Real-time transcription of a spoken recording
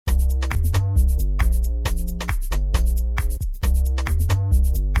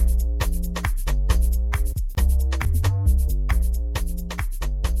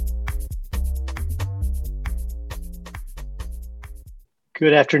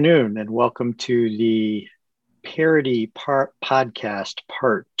Good afternoon, and welcome to the Parity Podcast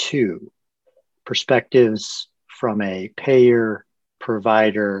Part 2, Perspectives from a Payer,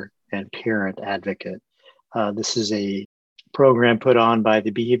 Provider, and Parent Advocate. This is a program put on by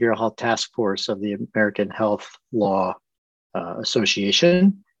the Behavioral Health Task Force of the American Health Law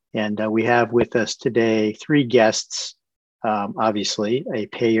Association. And we have with us today three guests, obviously a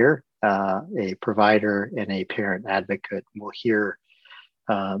payer, a provider, and a parent advocate. We'll hear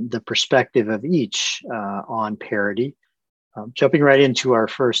the perspective of each on parity. Jumping right into our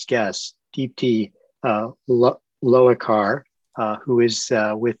first guest, Deepti Loekar, who is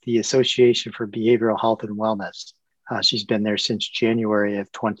with the Association for Behavioral Health and Wellness. She's been there since January of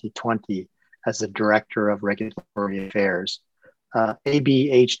 2020 as the Director of Regulatory Affairs.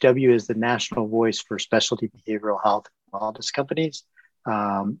 ABHW is the national voice for specialty behavioral health and wellness companies.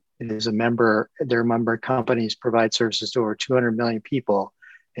 It is their member companies provide services to over 200 million people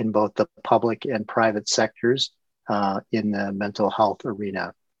in both the public and private sectors in the mental health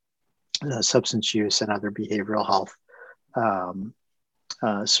arena, substance use and other behavioral health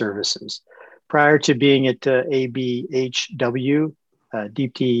services. Prior to being at ABHW,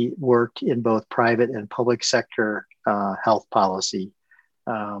 Deepti worked in both private and public sector health policy.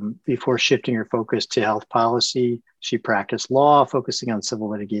 Before shifting her focus to health policy, she practiced law, focusing on civil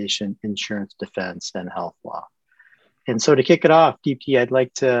litigation, insurance defense, and health law. And so to kick it off, Deepti, I'd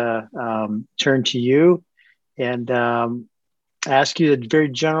like to turn to you and ask you a very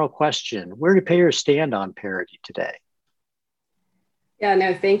general question. Where do payers stand on parity today? Yeah,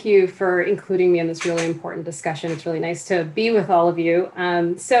 no, thank you for including me in this really important discussion. It's really nice to be with all of you.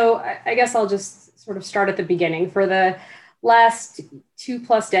 So I guess I'll just sort of start at the beginning. For the last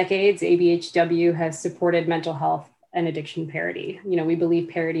 2+ decades, ABHW has supported mental health and addiction parity. We believe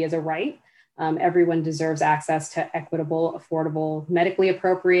parity is a right. Everyone deserves access to equitable, affordable, medically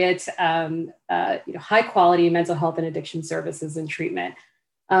appropriate, high quality mental health and addiction services and treatment.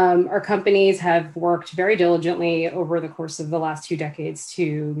 Our companies have worked very diligently over the course of the last 2 decades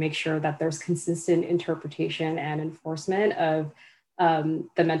to make sure that there's consistent interpretation and enforcement of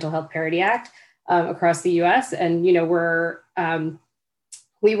the Mental Health Parity Act across the U.S. And we were an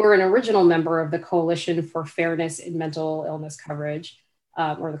original member of the Coalition for Fairness in Mental Illness Coverage,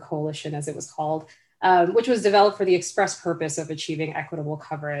 or the Coalition as it was called, which was developed for the express purpose of achieving equitable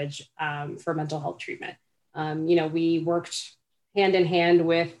coverage for mental health treatment. We worked hand in hand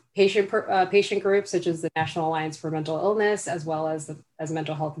with patient groups such as the National Alliance for Mental Illness, as well as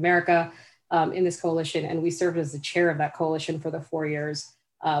Mental Health America in this coalition. And we served as the chair of that coalition for the 4 years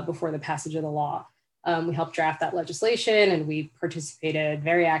before the passage of the law. We helped draft that legislation, and we participated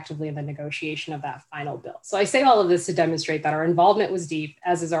very actively in the negotiation of that final bill. So I say all of this to demonstrate that our involvement was deep,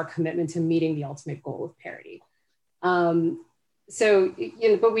 as is our commitment to meeting the ultimate goal of parity. But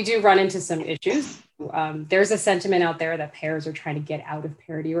we do run into some issues. There's a sentiment out there that payers are trying to get out of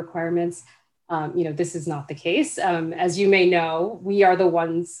parity requirements. This is not the case. As you may know, we are the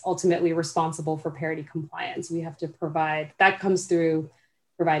ones ultimately responsible for parity compliance. We have to provide, that comes through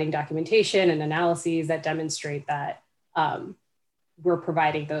providing documentation and analyses that demonstrate that we're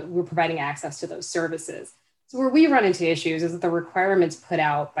providing access to those services. So where we run into issues is that the requirements put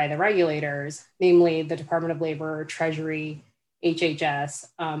out by the regulators, namely the Department of Labor, Treasury, HHS,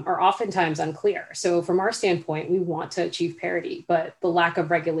 are oftentimes unclear. So from our standpoint, we want to achieve parity, but the lack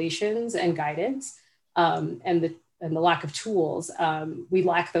of regulations and guidance and the lack of tools, we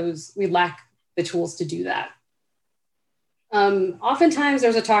lack the tools to do that. Oftentimes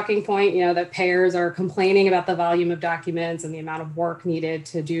there's a talking point, that payers are complaining about the volume of documents and the amount of work needed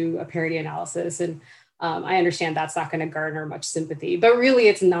to do a parity analysis. And I understand that's not going to garner much sympathy, but really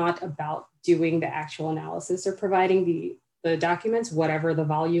it's not about doing the actual analysis or providing the documents, whatever the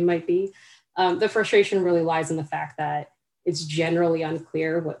volume might be. The frustration really lies in the fact that it's generally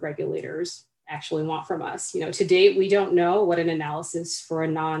unclear what regulators actually want from us. To date, we don't know what an analysis for a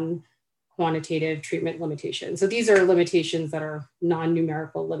non-quantitative treatment limitation. So these are limitations that are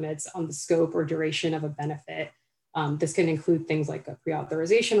non-numerical limits on the scope or duration of a benefit. This can include things like a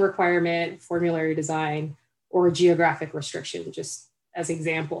pre-authorization requirement, formulary design, or a geographic restriction, just as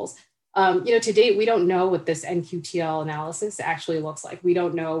examples. To date, we don't know what this NQTL analysis actually looks like. We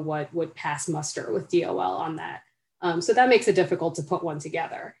don't know what would pass muster with DOL on that. So that makes it difficult to put one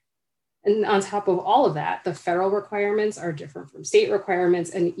together. And on top of all of that, the federal requirements are different from state requirements,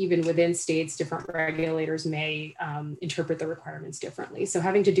 and even within states, different regulators may interpret the requirements differently. So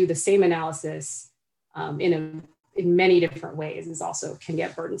having to do the same analysis in many different ways can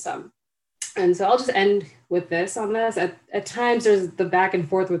get burdensome. And so I'll just end with this on this. At times, there's the back and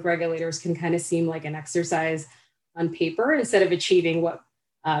forth with regulators can kind of seem like an exercise on paper instead of achieving what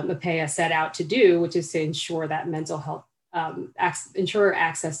MAPEA set out to do, which is to ensure that mental health, ensure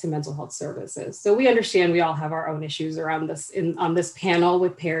access to mental health services. So we understand we all have our own issues around this on this panel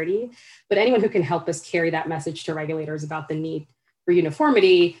with parity, but anyone who can help us carry that message to regulators about the need for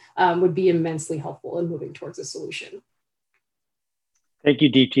uniformity would be immensely helpful in moving towards a solution. Thank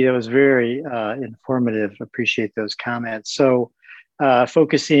you, Deepti. That was very informative. Appreciate those comments. So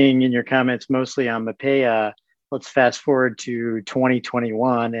focusing in your comments mostly on MAPEA, let's fast forward to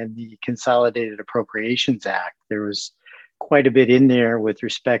 2021 and the Consolidated Appropriations Act. There was quite a bit in there with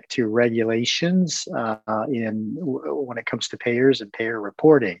respect to regulations when it comes to payers and payer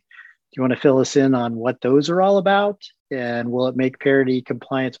reporting. Do you want to fill us in on what those are all about? And will it make parity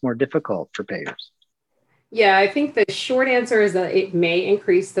compliance more difficult for payers? Yeah, I think the short answer is that it may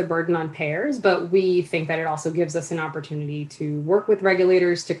increase the burden on payers, but we think that it also gives us an opportunity to work with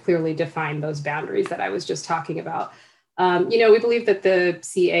regulators to clearly define those boundaries that I was just talking about. We believe that the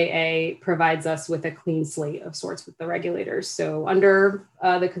CAA provides us with a clean slate of sorts with the regulators. So under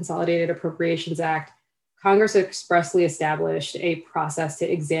the Consolidated Appropriations Act, Congress expressly established a process to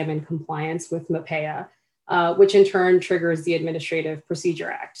examine compliance with MAPEA, which in turn triggers the Administrative Procedure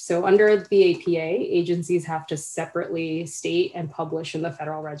Act. So under the APA, agencies have to separately state and publish in the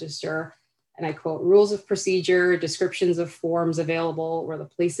Federal Register, and I quote, rules of procedure, descriptions of forms available, or the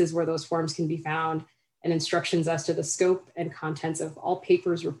places where those forms can be found, and instructions as to the scope and contents of all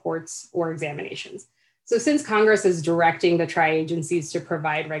papers, reports, or examinations. So since Congress is directing the tri-agencies to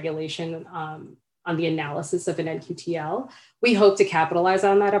provide regulation on the analysis of an NQTL, we hope to capitalize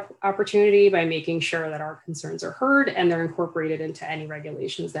on that opportunity by making sure that our concerns are heard and they're incorporated into any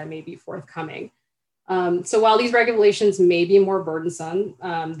regulations that may be forthcoming. So while these regulations may be more burdensome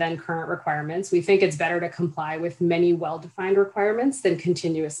than current requirements, we think it's better to comply with many well-defined requirements than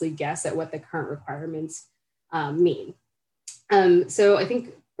continuously guess at what the current requirements mean. So I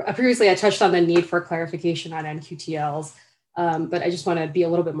think previously I touched on the need for clarification on NQTLs. But I just want to be a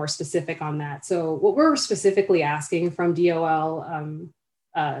little bit more specific on that. So what we're specifically asking from DOL,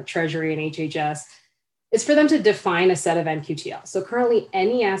 Treasury, and HHS is for them to define a set of NQTL. So currently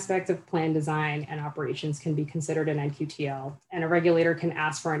any aspect of plan design and operations can be considered an NQTL, and a regulator can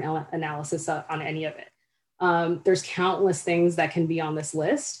ask for an analysis on any of it. There's countless things that can be on this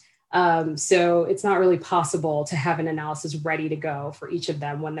list. So it's not really possible to have an analysis ready to go for each of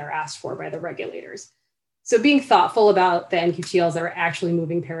them when they're asked for by the regulators. So being thoughtful about the NQTLs that are actually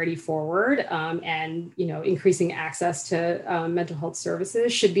moving parity forward and increasing access to mental health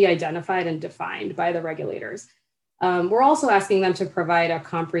services should be identified and defined by the regulators. We're also asking them to provide a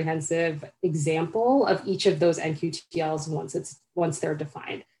comprehensive example of each of those NQTLs once they're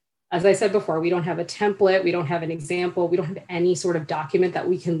defined. As I said before, we don't have a template, we don't have an example, we don't have any sort of document that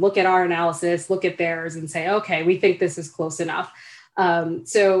we can look at our analysis, look at theirs and say, okay, we think this is close enough.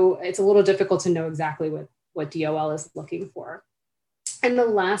 So it's a little difficult to know exactly what DOL is looking for. And the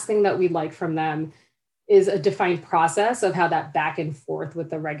last thing that we'd like from them is a defined process of how that back and forth with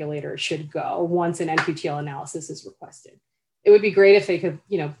the regulator should go once an NQTL analysis is requested. It would be great if they could,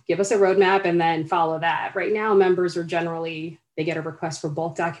 give us a roadmap and then follow that. Right now, members are they get a request for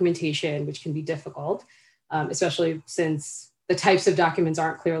bulk documentation, which can be difficult, especially since the types of documents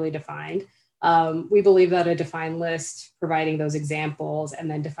aren't clearly defined. We believe that a defined list, providing those examples, and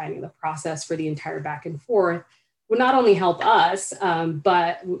then defining the process for the entire back and forth would not only help us,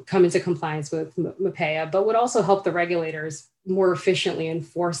 but come into compliance with MAPEA, but would also help the regulators more efficiently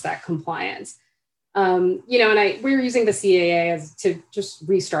enforce that compliance. We're using the CAA to just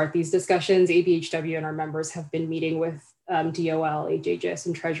restart these discussions. ABHW and our members have been meeting with DOL, HHS,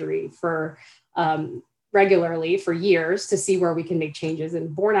 and Treasury for regularly for years to see where we can make changes.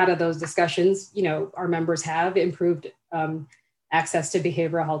 And born out of those discussions, our members have improved access to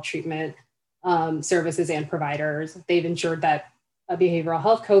behavioral health treatment services and providers. They've ensured that behavioral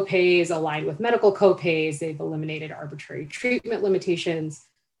health copays align with medical copays. They've eliminated arbitrary treatment limitations,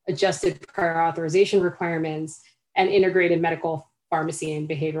 adjusted prior authorization requirements, and integrated medical pharmacy and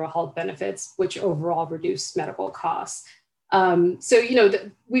behavioral health benefits, which overall reduce medical costs.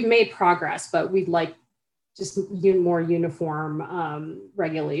 We've made progress, but we'd like just more uniform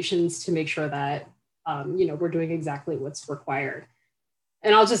regulations to make sure that we're doing exactly what's required.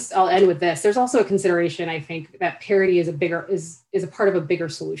 And I'll end with this. There's also a consideration, I think, that parity is a part of a bigger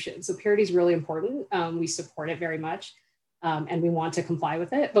solution. So parity is really important. We support it very much, and we want to comply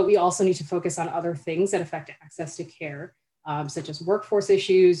with it. But we also need to focus on other things that affect access to care, such as workforce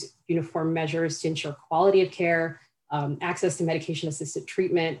issues, uniform measures to ensure quality of care, access to medication-assisted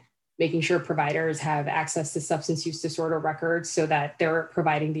treatment, making sure providers have access to substance use disorder records so that they're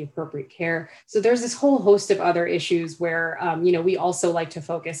providing the appropriate care. So there's this whole host of other issues where, we also like to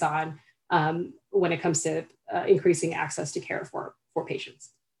focus on when it comes to increasing access to care for patients.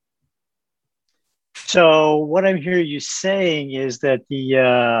 So what I'm hearing you saying is that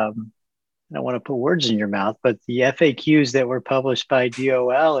I don't want to put words in your mouth, but the FAQs that were published by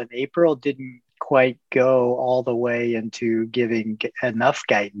DOL in April didn't quite go all the way into giving enough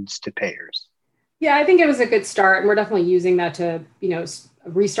guidance to payers. Yeah, I think it was a good start, and we're definitely using that to,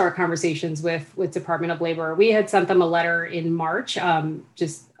 restart conversations with Department of Labor. We had sent them a letter in March,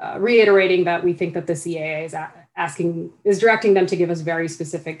 just reiterating that we think that the CAA is directing them to give us very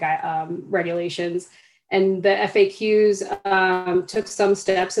specific regulations. And the FAQs took some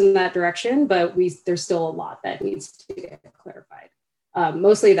steps in that direction, but there's still a lot that needs to get clarified.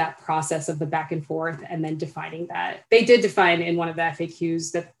 Mostly that process of the back and forth and then defining that. They did define in one of the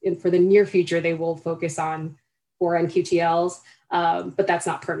FAQs that for the near future, they will focus on 4 NQTLs, but that's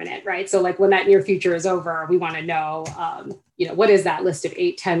not permanent, right? So like when that near future is over, we want to know, what is that list of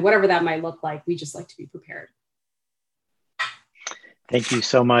 8, 10, whatever that might look like. We just like to be prepared. Thank you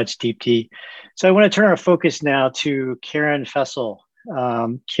so much, Deepti. So I want to turn our focus now to Karen Fessel.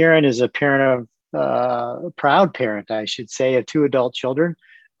 Karen is a proud parent, I should say, of 2 adult children,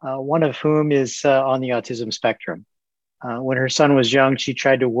 one of whom is on the autism spectrum. When her son was young, she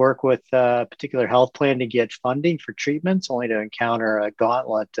tried to work with a particular health plan to get funding for treatments, only to encounter a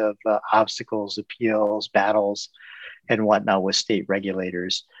gauntlet of obstacles, appeals, battles, and whatnot with state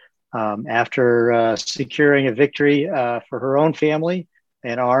regulators. After securing a victory for her own family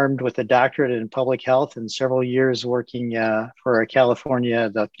and armed with a doctorate in public health and several years working for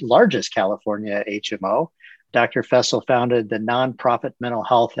the largest California HMO, Dr. Fessel founded the nonprofit Mental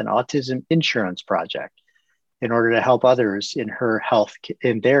Health and Autism Insurance Project in order to help others in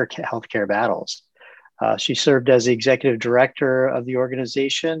their healthcare battles. She served as the executive director of the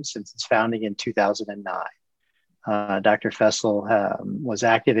organization since its founding in 2009. Dr. Fessel was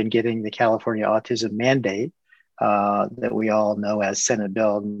active in getting the California Autism Mandate that we all know as Senate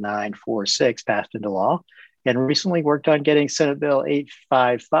Bill 946 passed into law, and recently worked on getting Senate Bill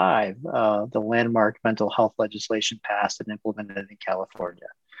 855, the landmark mental health legislation, passed and implemented in California.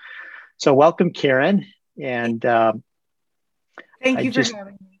 So welcome, Karen. And thank you for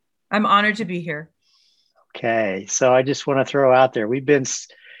having me. I'm honored to be here. Okay, so I just want to throw out there, we've been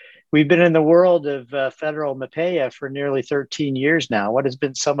in the world of federal MAPEA for nearly 13 years now. What has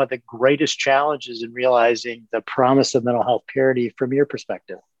been some of the greatest challenges in realizing the promise of mental health parity from your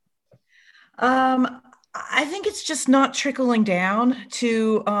perspective? I think it's just not trickling down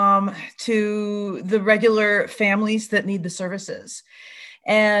to the regular families that need the services.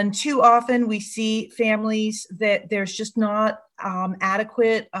 And too often we see families that there's just not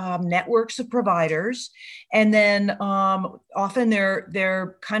adequate networks of providers. And then often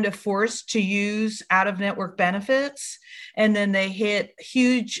they're kind of forced to use out-of-network benefits. And then they hit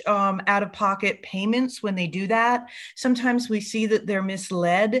huge out-of-pocket payments when they do that. Sometimes we see that they're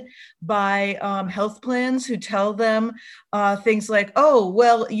misled by health plans who tell them things like, oh,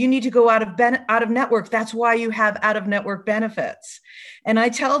 well, you need to go out of network. That's why you have out-of-network benefits. And I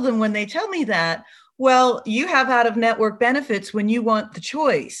tell them when they tell me that, well, you have out-of-network benefits when you want the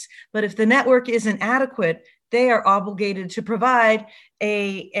choice. But if the network isn't adequate, they are obligated to provide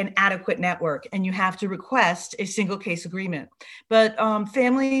an adequate network, and you have to request a single case agreement. But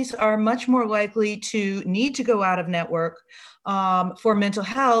families are much more likely to need to go out of network for mental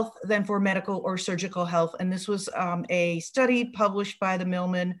health than for medical or surgical health. And this was a study published by the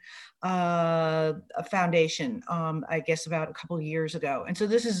Millman Foundation, I guess about a couple of years ago. And so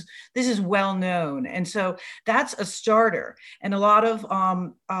this is well known. And so that's a starter. And a lot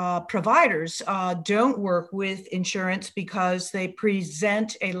of providers don't work with insurance because they present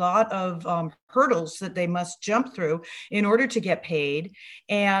a lot of hurdles that they must jump through in order to get paid.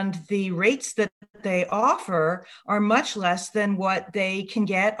 And the rates that they offer are much less than what they can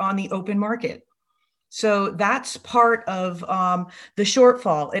get on the open market. So that's part of the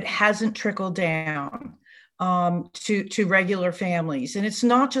shortfall. It hasn't trickled down to regular families. And it's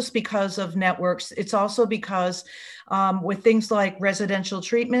not just because of networks. It's also because with things like residential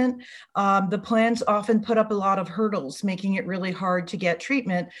treatment, the plans often put up a lot of hurdles, making it really hard to get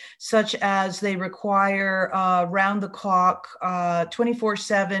treatment, such as they require round-the-clock,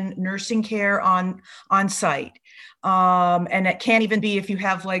 24/7 nursing care on site. And it can't even be if you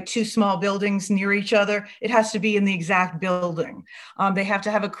have like 2 small buildings near each other. It has to be in the exact building. They have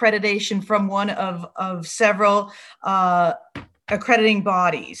to have accreditation from one of several accrediting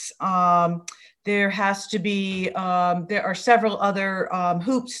bodies. There has to be, there are several other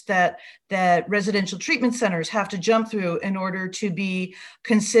hoops that residential treatment centers have to jump through in order to be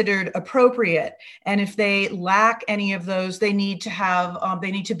considered appropriate. And if they lack any of those, they need to have,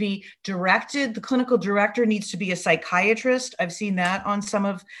 they need to be directed. The clinical director needs to be a psychiatrist. I've seen that on some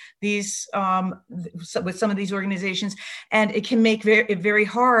of these, with some of these organizations. And it can make it very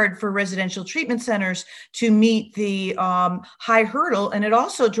hard for residential treatment centers to meet the high hurdle. And it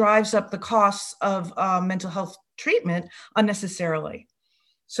also drives up the costs of mental health treatment unnecessarily.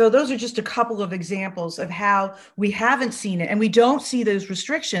 So those are just a couple of examples of how we haven't seen it. And we don't see those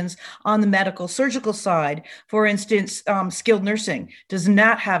restrictions on the medical surgical side. For instance, skilled nursing does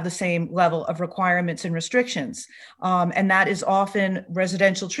not have the same level of requirements and restrictions. And that is often,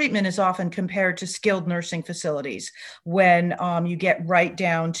 residential treatment is often compared to skilled nursing facilities when you get right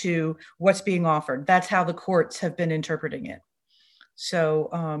down to what's being offered. That's how the courts have been interpreting it. So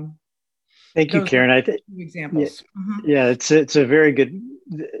thank you, Karen. I think examples. Yeah, it's a very good.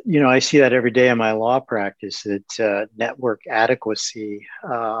 I see that every day in my law practice. That network adequacy.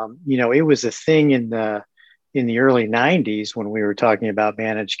 It was a thing in the early '90s when we were talking about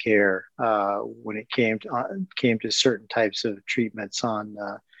managed care. When it came to certain types of treatments on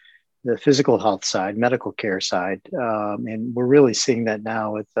the physical health side, medical care side, and we're really seeing that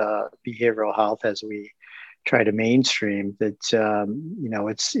now with behavioral health as we try to mainstream. That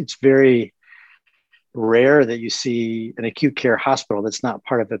it's very rare that you see an acute care hospital that's not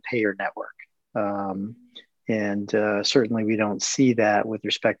part of a payer network. And certainly we don't see that with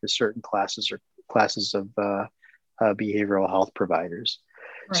respect to certain classes of behavioral health providers.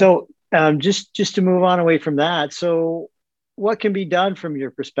 Right. So just to move on away from that. So what can be done from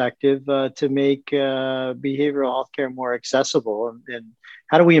your perspective to make behavioral health care more accessible? And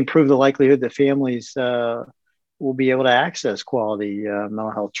how do we improve the likelihood that families will be able to access quality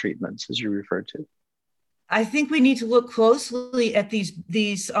mental health treatments, as you referred to? I think we need to look closely at these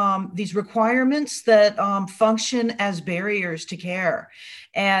requirements that function as barriers to care,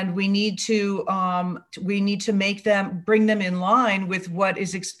 and we need to bring them in line with what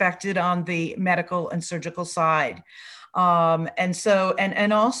is expected on the medical and surgical side.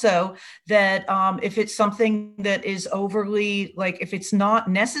 And also that if it's something that is overly, if it's not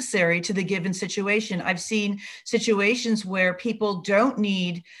necessary to the given situation. I've seen situations where people don't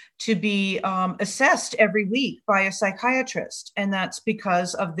need to be assessed every week by a psychiatrist, and that's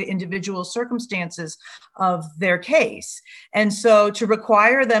because of the individual circumstances of their case. And so to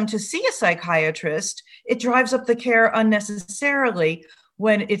require them to see a psychiatrist, it drives up the care unnecessarily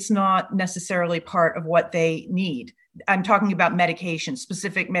when it's not necessarily part of what they need. I'm talking about medication,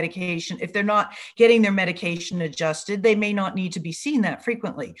 specific medication. If they're not getting their medication adjusted, they may not need to be seen that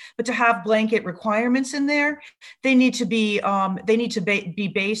frequently. But to have blanket requirements in there, they need to be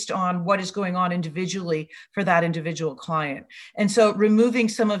based on what is going on individually for that individual client. And so removing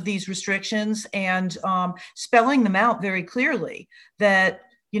some of these restrictions and spelling them out very clearly that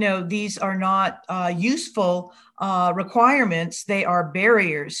these are not useful requirements; they are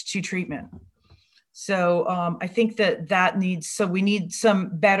barriers to treatment. So I think that needs, so we need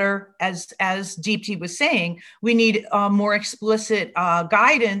some better, as Deepti was saying, we need more explicit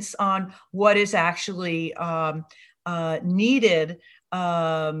guidance on what is actually needed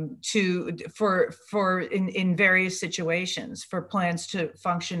in various situations for plans to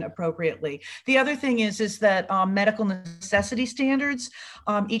function appropriately. The other thing is that medical necessity standards,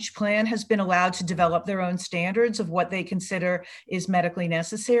 each plan has been allowed to develop their own standards of what they consider is medically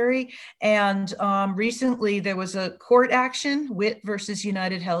necessary. And recently there was a court action, Witt versus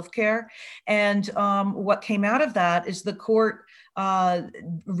United Healthcare. And what came out of that is the court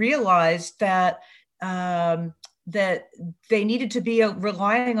realized that that they needed to be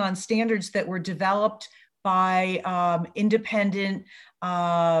relying on standards that were developed by independent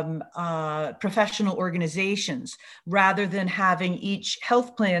professional organizations rather than having each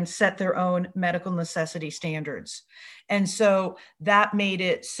health plan set their own medical necessity standards. And so that made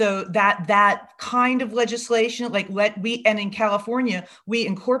it so that kind of legislation, and in California, we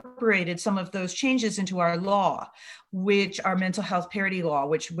incorporated some of those changes into our law, our mental health parity law,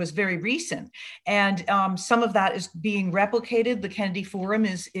 which was very recent. And some of that is being replicated. The Kennedy Forum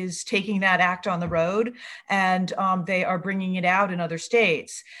is taking that act on the road, and they are bringing it out in other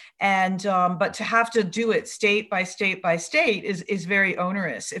states. And but to have to do it state by state by state is very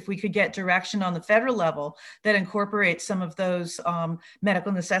onerous. If we could get direction on the federal level that incorporates some of those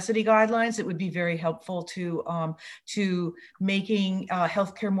medical necessity guidelines, it would be very helpful to making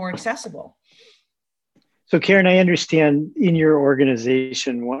healthcare more accessible. So Karen, I understand in your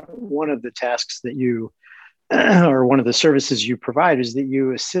organization, one of the tasks that you or one of the services you provide is that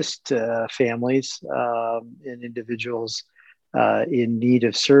you assist families and individuals in need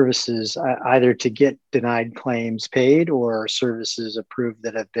of services, either to get denied claims paid or services approved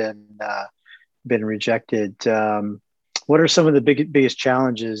that have been rejected. What are some of the biggest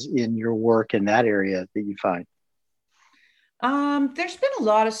challenges in your work in that area that you find? There's been a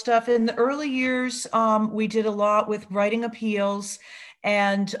lot of stuff in the early years. We did a lot with writing appeals,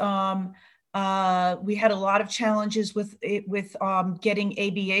 and we had a lot of challenges with getting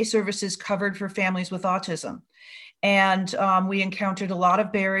ABA services covered for families with autism. And we encountered a lot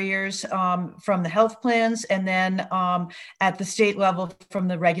of barriers from the health plans, and then at the state level from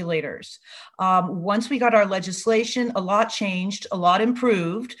the regulators. Once we got our legislation, a lot changed, a lot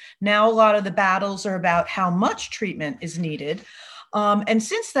improved. Now a lot of the battles are about how much treatment is needed. And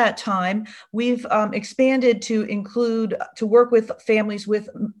since that time, we've expanded to work with families with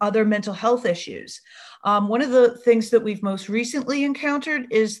other mental health issues. One of the things that we've most recently encountered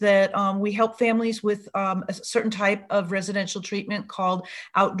is that we help families with a certain type of residential treatment called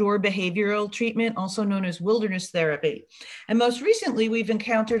outdoor behavioral treatment, also known as wilderness therapy. And most recently, we've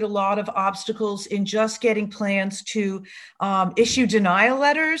encountered a lot of obstacles in just getting plans to issue denial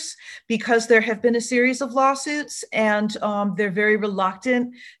letters, because there have been a series of lawsuits, and they're very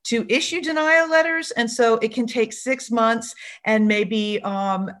reluctant to issue denial letters. And so it can take 6 months and maybe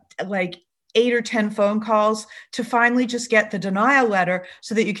like 8 or 10 phone calls to finally just get the denial letter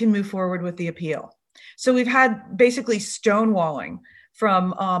so that you can move forward with the appeal. So we've had basically stonewalling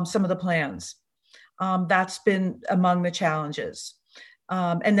from some of the plans. That's been among the challenges.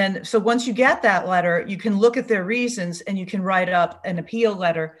 And then, so once you get that letter, you can look at their reasons and you can write up an appeal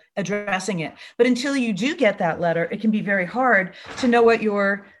letter addressing it. But until you do get that letter, it can be very hard to know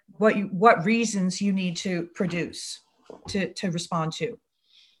what reasons you need to produce to respond to.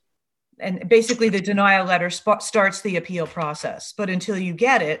 And basically the denial letter starts the appeal process, but until you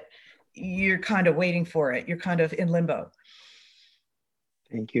get it, you're kind of waiting for it. You're kind of in limbo.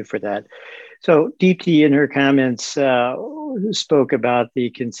 Thank you for that. So Deepti, in her comments, spoke about the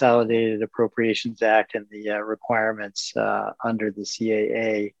Consolidated Appropriations Act and the requirements under the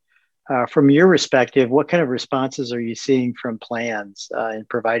CAA. From your perspective, what kind of responses are you seeing from plans in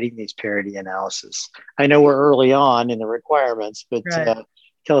providing these parity analysis? I know we're early on in the requirements, but right.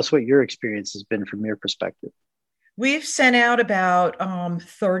 Tell us what your experience has been from your perspective. We've sent out about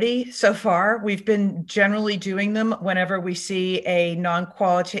 30 so far. We've been generally doing them whenever we see a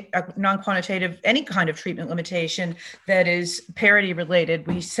non-quantitative, any kind of treatment limitation that is parity related,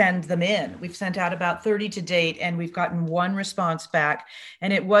 we send them in. We've sent out about 30 to date, and we've gotten one response back.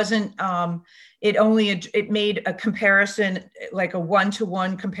 And it wasn't, it made a comparison, like a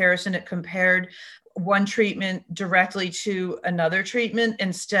one-to-one comparison. It compared one treatment directly to another treatment,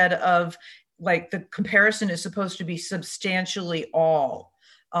 instead of, like, the comparison is supposed to be substantially all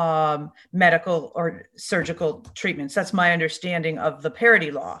medical or surgical treatments. That's my understanding of the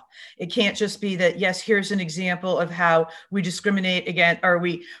parity law. It can't just be that, yes, here's an example of how we discriminate against, or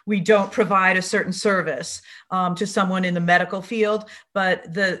we don't provide a certain service to someone in the medical field.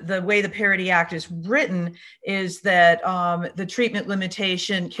 But the way the Parity Act is written is that the treatment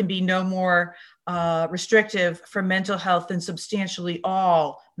limitation can be no more restrictive for mental health than substantially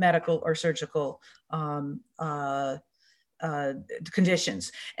all medical or surgical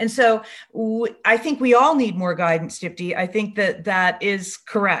conditions. And so I think we all need more guidance, Deepti. I think that is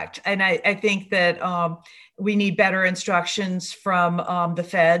correct. And I think that we need better instructions from the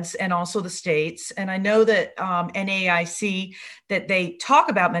feds and also the states. And I know that NAIC, that they talk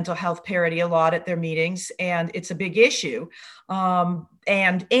about mental health parity a lot at their meetings, and it's a big issue.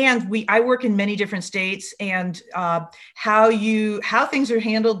 And I work in many different states, and how things are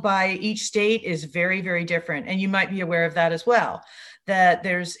handled by each state is very, very different. And you might be aware of that as well, that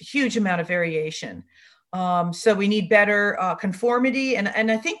there's a huge amount of variation. So we need better conformity.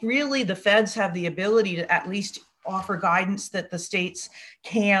 And I think really the feds have the ability to at least offer guidance that the states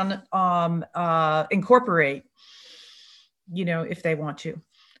can incorporate, if they want to.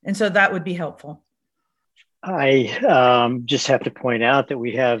 And so that would be helpful. I just have to point out that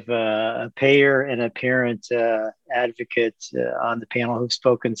we have a payer and a parent advocate on the panel who've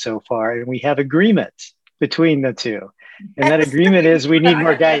spoken so far, and we have agreement between the two. And that agreement is we need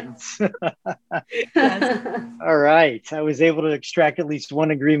more guidance. All right. I was able to extract at least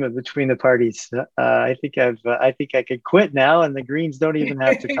one agreement between the parties. I think I could quit now, and the Greens don't even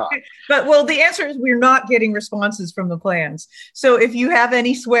have to talk. But the answer is we're not getting responses from the plans. So if you have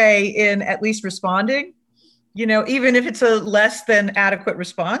any sway in at least responding, even if it's a less than adequate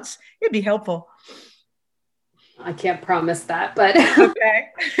response, it'd be helpful. I can't promise that, but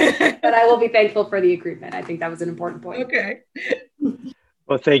okay. but I will be thankful for the agreement. I think that was an important point. Okay.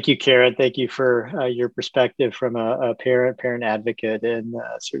 Well, thank you, Karen. Thank you for your perspective from a parent advocate, and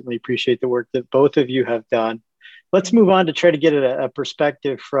certainly appreciate the work that both of you have done. Let's move on to try to get a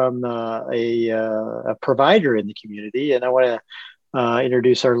perspective from a provider in the community. And I want to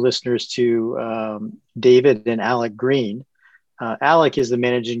introduce our listeners to David and Alec Green. Alec is the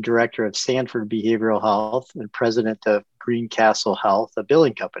managing director of Sanford Behavioral Health and president of Greencastle Health, a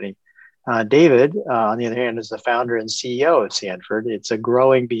billing company. David, on the other hand, is the founder and CEO of Sanford. It's a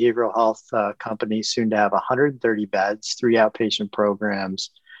growing behavioral health company, soon to have 130 beds, 3 outpatient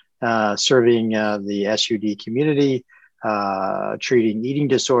programs, serving the SUD community, treating eating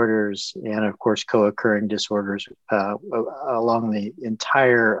disorders, and of course, co-occurring disorders along the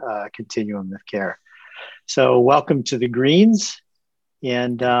entire continuum of care. So welcome to the Greens.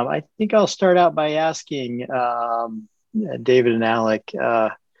 And I think I'll start out by asking David and Alec,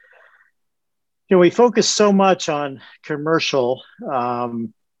 we focus so much on commercial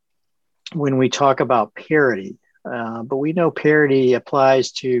when we talk about parity, but we know parity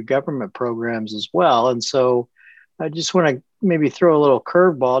applies to government programs as well. And so I just want to maybe throw a little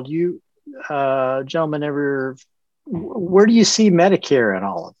curveball. Do you gentlemen where do you see Medicare in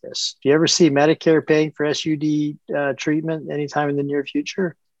all of this? Do you ever see Medicare paying for SUD treatment anytime in the near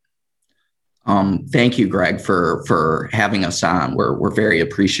future? Thank you, Greg, for having us on. We're very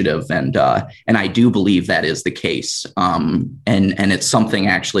appreciative, and I do believe that is the case. And it's something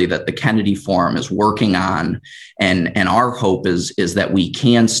actually that the Kennedy Forum is working on, and our hope is that we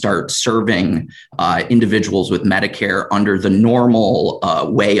can start serving individuals with Medicare under the normal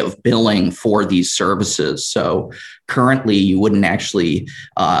way of billing for these services. So currently, you wouldn't actually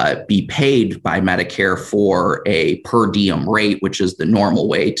be paid by Medicare for a per diem rate, which is the normal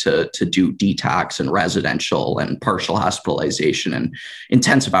way to do detox and residential and partial hospitalization and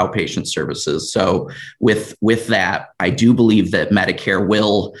intensive outpatient services. So with that, I do believe that Medicare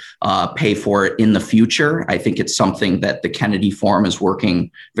will pay for it in the future. I think it's something that the Kennedy Forum is working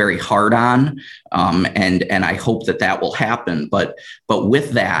very hard on, and I hope that will happen. But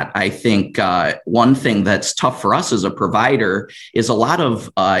with that, I think one thing that's tough for us as a provider is a lot of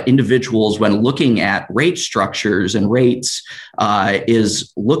individuals, when looking at rate structures and rates,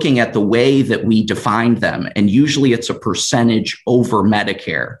 is looking at the way that we define them. And usually it's a percentage over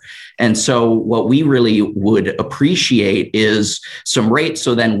Medicare. And so what we really would appreciate is some rates,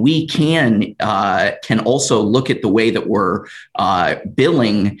 so then we can also look at the way that we're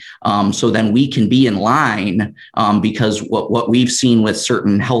billing, so then we can be in line, because what we've seen with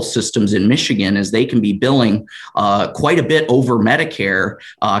certain health systems in Michigan is they can be billing quite a bit over Medicare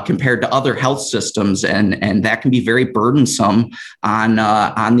compared to other health systems, and that can be very burdensome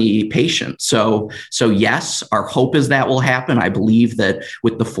on the patient. So yes, our hope is that will happen. I believe that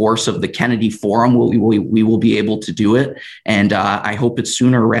with the force of the Kennedy Forum, we will be able to do it, and I hope it's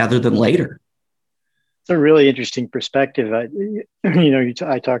sooner rather than later. It's a really interesting perspective. I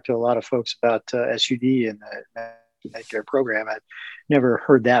talked to a lot of folks about SUD and the Medicare program. I've never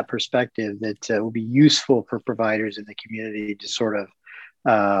heard that perspective, that will be useful for providers in the community to sort of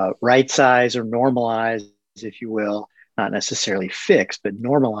right size or normalize, if you will, not necessarily fix, but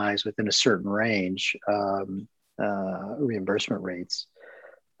normalize within a certain range reimbursement rates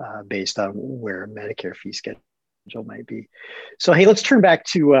based on where Medicare fee schedule might be. So, hey, let's turn back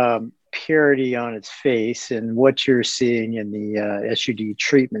to parity on its face and what you're seeing in the SUD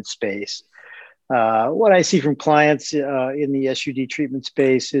treatment space. What I see from clients in the SUD treatment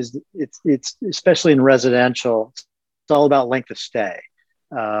space is it's especially in residential, it's all about length of stay.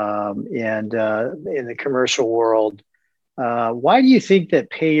 And in the commercial world, why do you think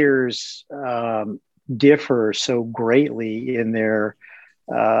that payers differ so greatly in their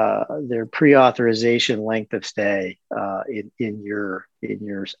pre-authorization length of stay in your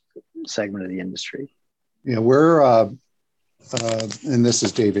segment of the industry? Yeah, we're and this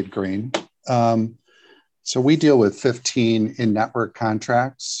is David Green. So we deal with 15 in-network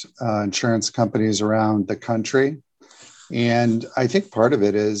contracts, insurance companies around the country. And I think part of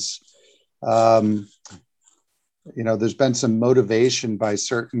it is, there's been some motivation by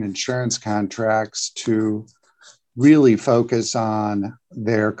certain insurance contracts to really focus on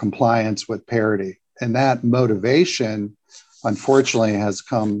their compliance with parity. And that motivation, unfortunately, has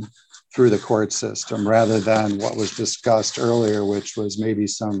come through the court system rather than what was discussed earlier, which was maybe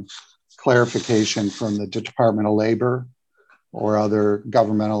some clarification from the Department of Labor or other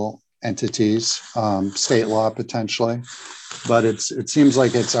governmental entities, state law potentially. But it seems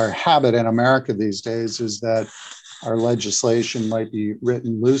like it's our habit in America these days is that our legislation might be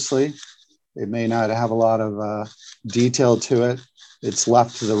written loosely It may not have a lot of detail to it. It's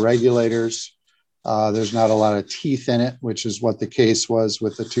left to the regulators. There's not a lot of teeth in it, which is what the case was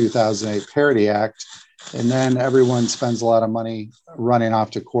with the 2008 Parity Act. And then everyone spends a lot of money running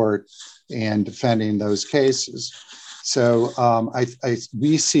off to court and defending those cases. So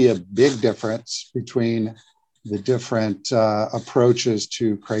we see a big difference between the different approaches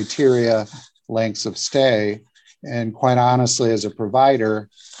to criteria, lengths of stay. And quite honestly, as a provider,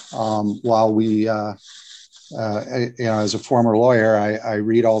 while we, as a former lawyer, I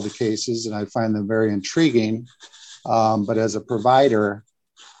read all the cases and I find them very intriguing. But as a provider,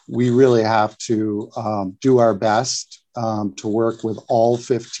 we really have to do our best to work with all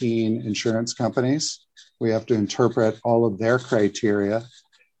 15 insurance companies. We have to interpret all of their criteria.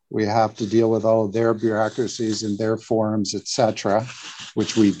 We have to deal with all of their bureaucracies and their forms, et cetera,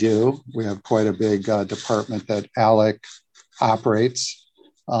 which we do. We have quite a big department that ALEC operates,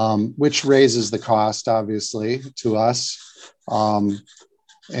 which raises the cost, obviously, to us.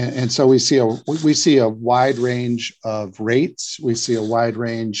 And so we see a wide range of rates. We see a wide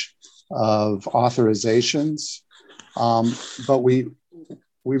range of authorizations. But we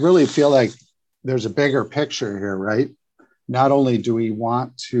really feel like there's a bigger picture here, right? Not only do we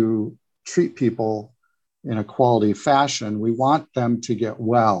want to treat people in a quality fashion, we want them to get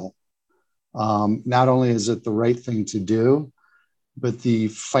well. Not only is it the right thing to do, but the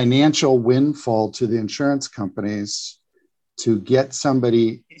financial windfall to the insurance companies to get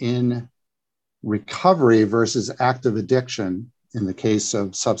somebody in recovery versus active addiction, in the case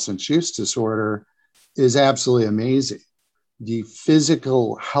of substance use disorder, is absolutely amazing. The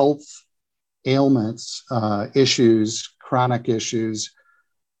physical health ailments, issues, chronic issues,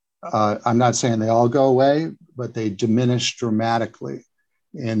 I'm not saying they all go away, but they diminish dramatically.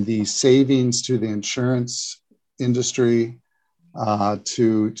 And the savings to the insurance industry,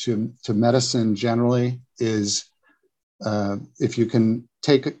 to medicine generally, is if you can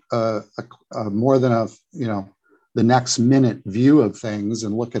take a more than the next minute view of things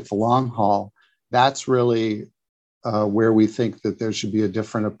and look at the long haul, that's really where we think that there should be a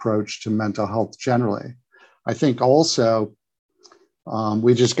different approach to mental health generally. I think also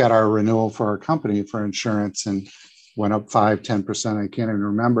we just got our renewal for our company for insurance and went up 5-10%. I can't even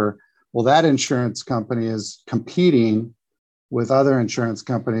remember. Well, that insurance company is competing with other insurance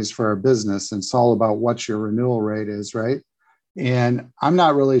companies for our business. And it's all about what your renewal rate is, right? And I'm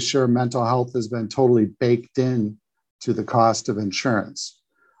not really sure mental health has been totally baked in to the cost of insurance.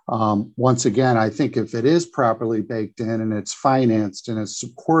 Once again, I think if it is properly baked in and it's financed and it's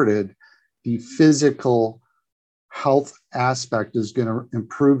supported, the physical health aspect is going to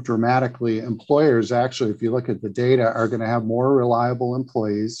improve dramatically. Employers, actually, if you look at the data, are going to have more reliable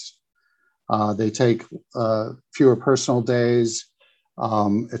employees. They take fewer personal days,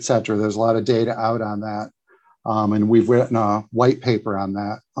 et cetera. There's a lot of data out on that. And we've written a white paper on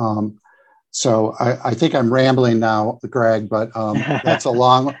that. So I think I'm rambling now, Greg, but that's a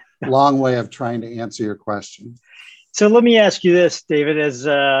long way of trying to answer your question. So let me ask you this, David, as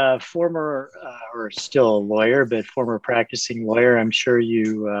a former or still a lawyer, but former practicing lawyer, I'm sure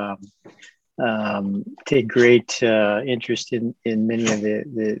you take great interest in many of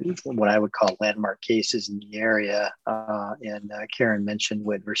the what I would call landmark cases in the area. And Karen mentioned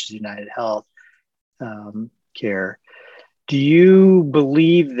Witt versus United Health Care. Do you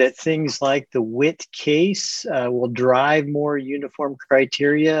believe that things like the Witt case will drive more uniform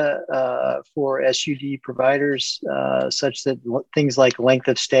criteria for SUD providers, such that things like length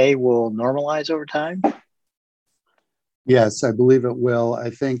of stay will normalize over time? Yes, I believe it will. I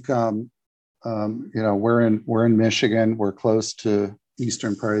think we're in Michigan. We're close to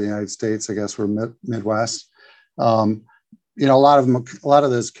eastern part of the United States. I guess we're Midwest. A lot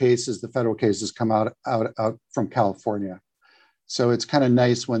of those cases, the federal cases, come out from California. So it's kind of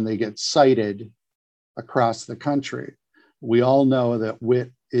nice when they get cited across the country. We all know that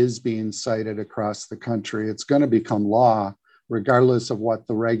Witt is being cited across the country. It's going to become law, regardless of what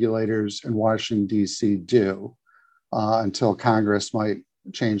the regulators in Washington, D.C. do, until Congress might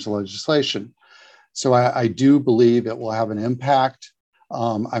change the legislation. So I do believe it will have an impact.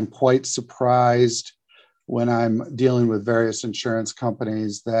 I'm quite surprised when I'm dealing with various insurance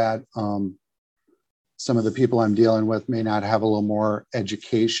companies that some of the people I'm dealing with may not have a little more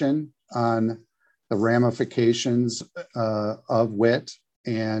education on the ramifications of Witt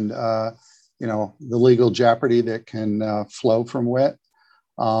and the legal jeopardy that can flow from Witt.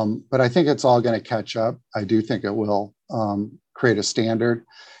 But I think it's all going to catch up. I do think it will create a standard.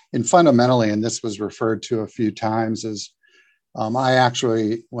 And fundamentally, and this was referred to a few times, is I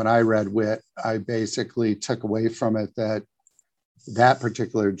actually, when I read Witt, I basically took away from it that that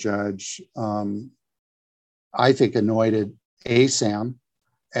particular judge, I think, anointed ASAM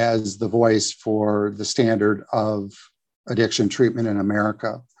as the voice for the standard of addiction treatment in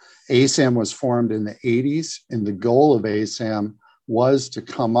America. ASAM was formed in the 80s, and the goal of ASAM was to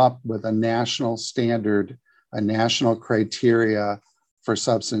come up with a national standard, a national criteria for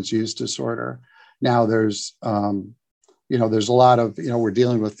substance use disorder. Now there's, there's a lot of, we're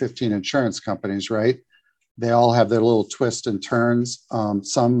dealing with 15 insurance companies, right? They all have their little twists and turns.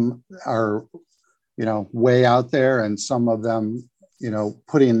 Some are, way out there, and some of them,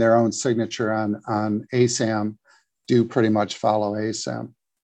 putting their own signature on ASAM do pretty much follow ASAM.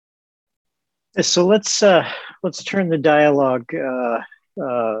 So let's turn the dialogue for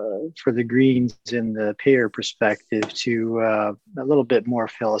the Greens in the payer perspective to a little bit more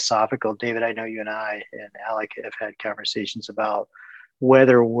philosophical. David, I know you and I and Alec have had conversations about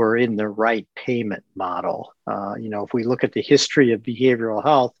whether we're in the right payment model. If we look at the history of behavioral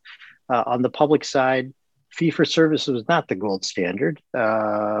health, on the public side, fee-for-service was not the gold standard.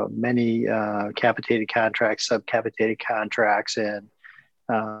 Many capitated contracts, subcapitated contracts, and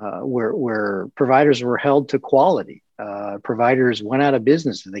where providers were held to quality. Providers went out of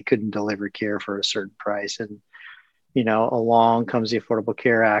business and they couldn't deliver care for a certain price. And, along comes the Affordable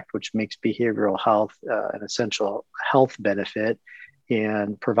Care Act, which makes behavioral health an essential health benefit.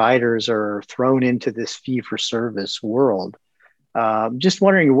 And providers are thrown into this fee-for-service world. Just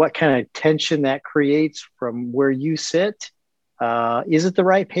wondering what kind of tension that creates from where you sit. Is it the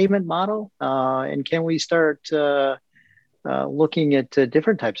right payment model? And can we start looking at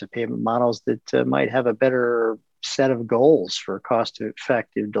different types of payment models that might have a better set of goals for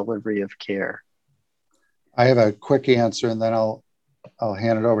cost-effective delivery of care? I have a quick answer, and then I'll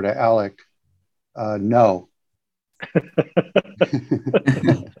hand it over to Alec. No.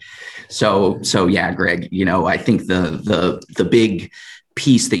 So yeah, Greg, I think the big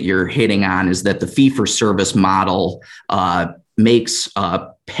piece that you're hitting on is that the fee-for-service model makes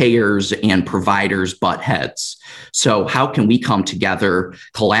payers and providers butt heads. So how can we come together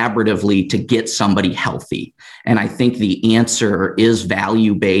collaboratively to get somebody healthy? And I think the answer is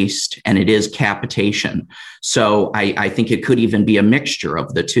value-based, and it is capitation. So I think it could even be a mixture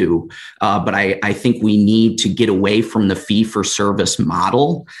of the two. But I think we need to get away from the fee-for-service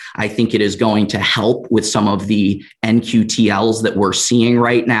model. I think it is going to help with some of the NQTLs that we're seeing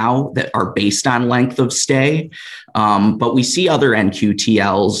right now that are based on length of stay. But we see other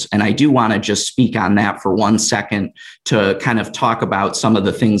NQTLs, and I do want to just speak on that for 1 second to kind of talk about some of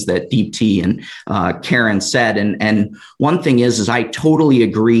the things that Deepti and Karen said. And one thing is I totally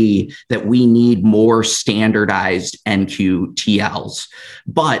agree that we need more standardized NQTLs.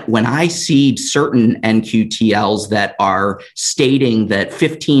 But when I see certain NQTLs that are stating that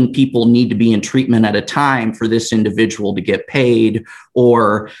 15 people need to be in treatment at a time for this individual to get paid,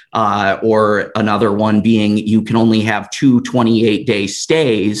 or another one being you can only have 2 28-day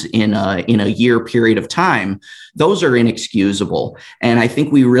stays in a year period of time, those are inexcusable. And I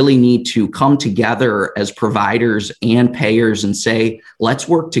think we really need to come together as providers and payers and say, let's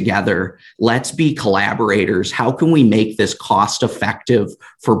work together. Let's be collaborators. How can we make this cost effective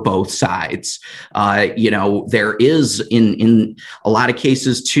for both sides? There is in a lot of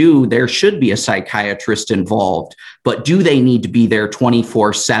cases too, there should be a psychiatrist involved, but do they need to be there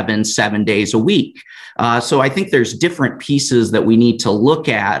 24/7, 7 days a week? So I think there's different pieces that we need to look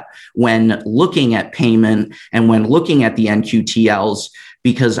at when looking at payment and when looking at the NQTLs,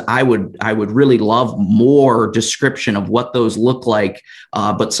 because I would really love more description of what those look like.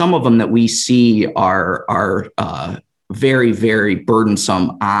 But some of them that we see are very, very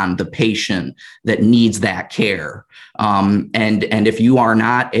burdensome on the patient that needs that care. And if you are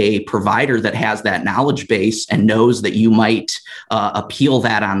not a provider that has that knowledge base and knows that you might appeal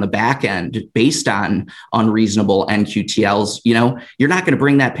that on the back end based on unreasonable NQTLs, you're not going to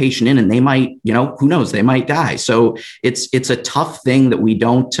bring that patient in, and they might, who knows, they might die. So it's a tough thing that we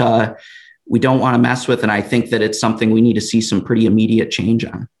don't want to mess with. And I think that it's something we need to see some pretty immediate change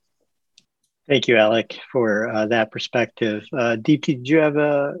on. Thank you, Alec, for that perspective. Deepti, did you have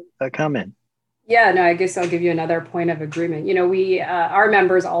a comment? Yeah, no, I guess I'll give you another point of agreement. We, our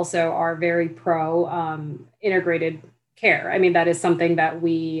members also are very pro integrated care. I mean, that is something that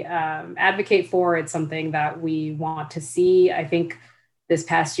we advocate for. It's something that we want to see. I think this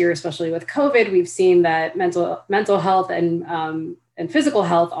past year, especially with COVID, we've seen that mental health and physical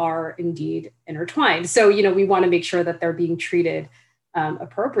health are indeed intertwined. So, we want to make sure that they're being treated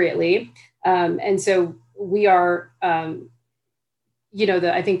appropriately. And so we are, I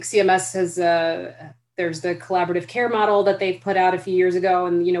think CMS has, there's the collaborative care model that they've put out a few years ago.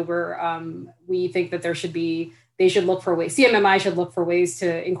 And, we think that there should be they should look for ways, CMMI should look for ways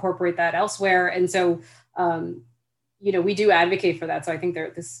to incorporate that elsewhere. And so, we do advocate for that. So I think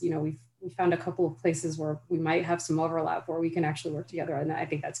we found a couple of places where we might have some overlap where we can actually work together. And I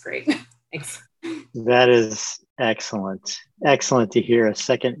think that's great. Thanks. That is excellent. Excellent to hear a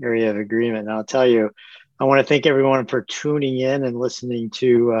second area of agreement. And I'll tell you, I want to thank everyone for tuning in and listening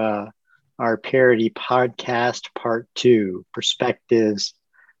to our Parity Podcast Part 2, Perspectives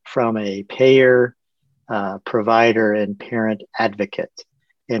from a Payer, Provider, and Parent Advocate.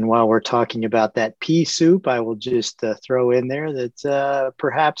 And while we're talking about that pea soup, I will just throw in there that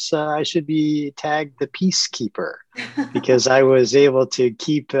perhaps I should be tagged the peacekeeper, because I was able to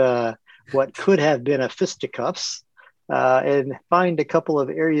keep what could have been a fisticuffs and find a couple of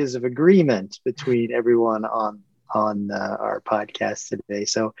areas of agreement between everyone on our podcast today.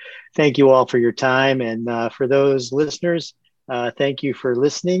 So thank you all for your time. And for those listeners, thank you for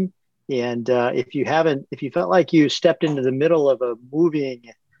listening. And if you felt like you stepped into the middle of a moving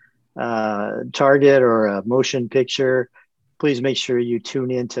target or a motion picture, please make sure you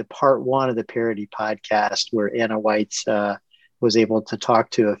tune in to part 1 of the Parity Podcast, where Anna Weitz was able to talk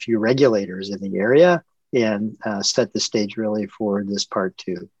to a few regulators in the area and set the stage really for this part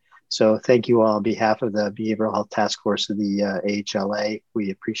 2. So thank you all on behalf of the Behavioral Health Task Force of the AHLA.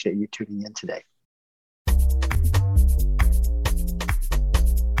 We appreciate you tuning in today.